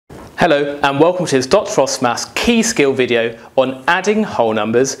Hello and welcome to this Dr. Frost Maths key skill video on adding whole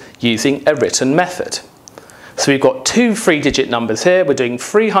numbers using a written method. So we've got two 3-digit numbers here. We're doing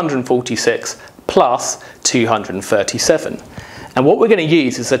 346 plus 237. And what we're going to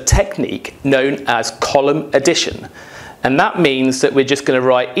use is a technique known as column addition. And that means that we're just going to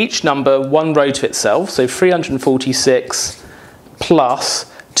write each number one row to itself. So 346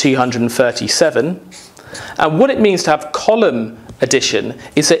 plus 237. And what it means to have column addition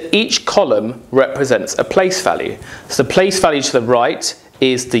is that each column represents a place value. So the place value to the right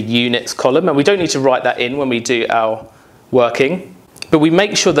is the units column, and we don't need to write that in when we do our working, but we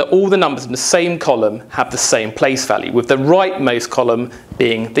make sure that all the numbers in the same column have the same place value, with the rightmost column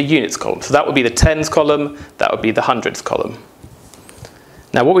being the units column. So that would be the tens column, that would be the hundreds column.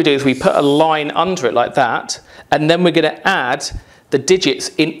 Now what we do is we put a line under it like that, and then we're going to add the digits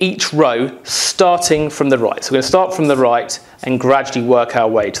in each row starting from the right. So we're going to start from the right and gradually work our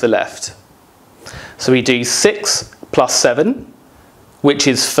way to the left. So we do 6 plus 7, which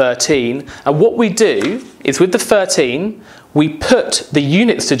is 13. And what we do is with the 13, we put the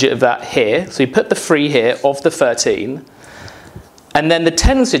units digit of that here. So we put the 3 here of the 13. And then the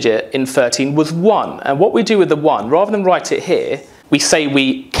tens digit in 13 was 1. And what we do with the 1, rather than write it here, we say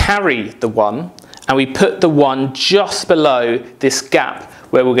we carry the 1. And we put the 1 just below this gap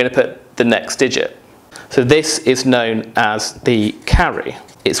where we're going to put the next digit. So this is known as the carry.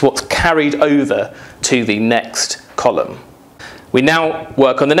 It's what's carried over to the next column. We now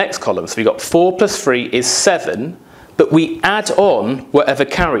work on the next column. So we've got 4 plus 3 is 7, but we add on whatever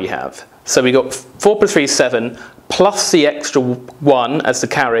carry you have. So we've got 4 plus 3 is 7, plus the extra 1 as the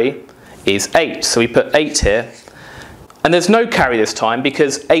carry is 8. So we put 8 here. And there's no carry this time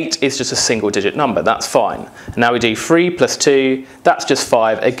because 8 is just a single digit number, that's fine. And now we do 3 plus 2, that's just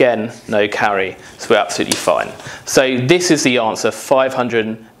 5, again, no carry, so we're absolutely fine. So this is the answer,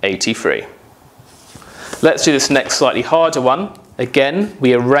 583. Let's do this next slightly harder one. Again,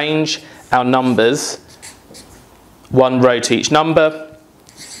 we arrange our numbers, one row to each number.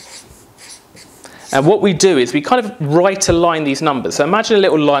 And what we do is we kind of right align these numbers. So imagine a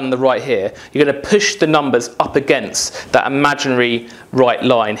little line on the right here. You're going to push the numbers up against that imaginary right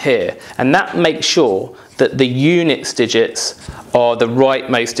line here. And that makes sure that the units digits are the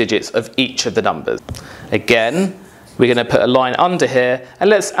rightmost digits of each of the numbers. Again, we're going to put a line under here. And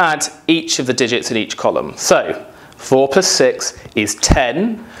let's add each of the digits in each column. So 4 plus 6 is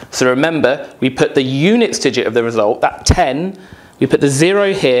 10. So remember, we put the units digit of the result, that 10. We put the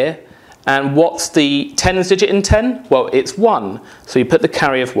 0 here. And what's the tens digit in 10? Well, it's 1. So we put the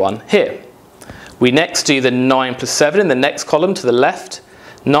carry of 1 here. We next do the 9 plus 7 in the next column to the left.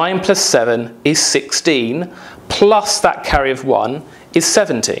 9 plus 7 is 16, plus that carry of 1 is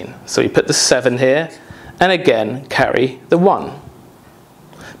 17. So we put the 7 here, and again carry the 1.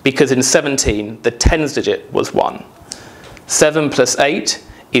 Because in 17, the tens digit was 1. 7 plus 8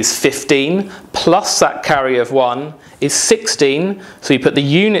 is 15, plus that carry of 1 is 16, so we put the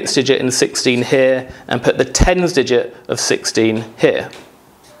units digit in 16 here and put the tens digit of 16 here.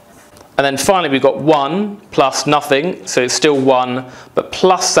 And then finally we've got 1 plus nothing, so it's still 1, but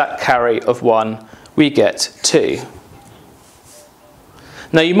plus that carry of 1, we get 2.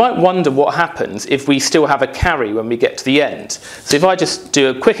 Now you might wonder what happens if we still have a carry when we get to the end. So if I just do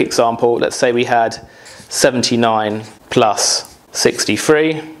a quick example, let's say we had 79 plus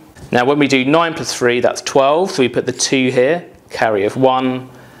 63. Now when we do 9 plus 3, that's 12, so we put the 2 here, carry of 1.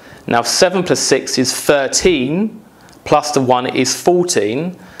 Now 7 plus 6 is 13, plus the 1 is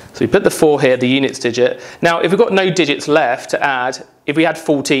 14. So we put the 4 here, the units digit. Now if we've got no digits left to add, if we had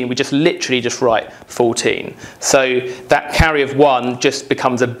 14, we just literally just write 14. So that carry of 1 just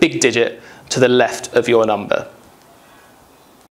becomes a big digit to the left of your number.